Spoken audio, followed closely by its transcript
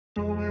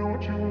Tell me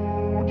what you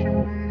want, what you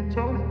need.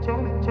 Tell me, tell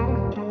me, tell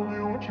me. Tell me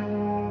what you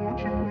want, what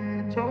you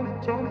need. Tell me,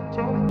 tell me,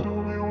 tell me. Tell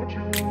me what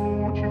you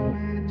want, what you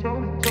need. Tell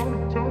me, tell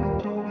me, tell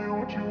me. Tell me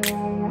what you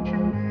want, what you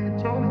need.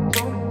 Tell me,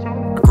 tell me, tell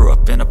me. I grew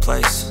up in a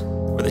place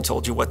where they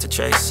told you what to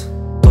chase,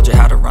 told you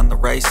how to run the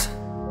race.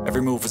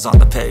 Every move was on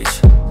the page,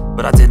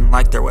 but I didn't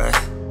like their way.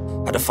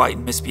 Had to fight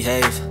and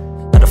misbehave,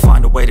 had to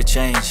find a way to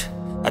change,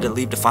 had to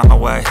leave to find my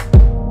way.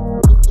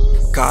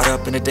 Caught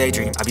up in a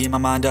daydream, I beat my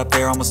mind up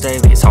there almost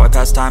daily. It's how I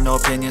pass time, no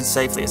opinions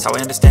safely. It's how I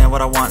understand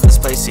what I want in this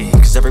place, see.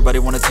 Cause everybody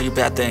wanna tell you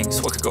bad things,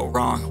 what could go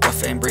wrong, what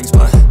fame brings.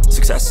 But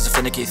success is a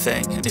finicky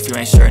thing, and if you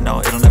ain't sure,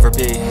 no, it'll never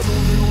be.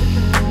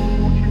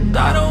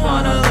 I don't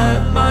wanna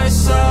let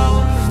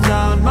myself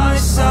down,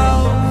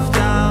 myself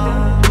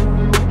down.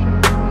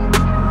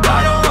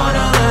 I don't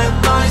wanna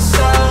let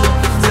myself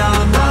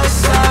down,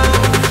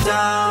 myself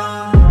down.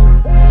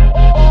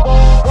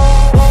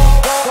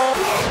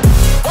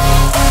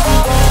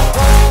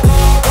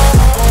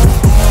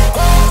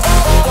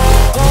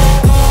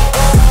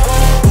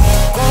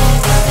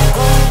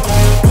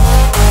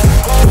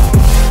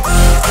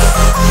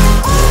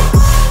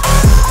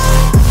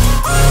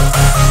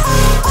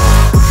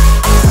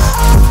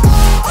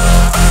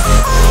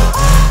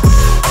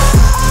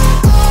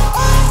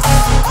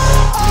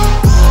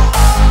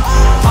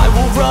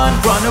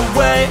 Run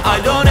away, I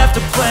don't have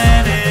to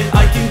plan it.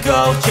 I can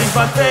go, change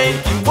my fate,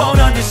 you won't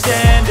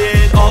understand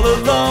it. All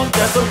alone,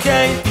 that's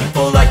okay,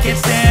 people I can't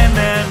stand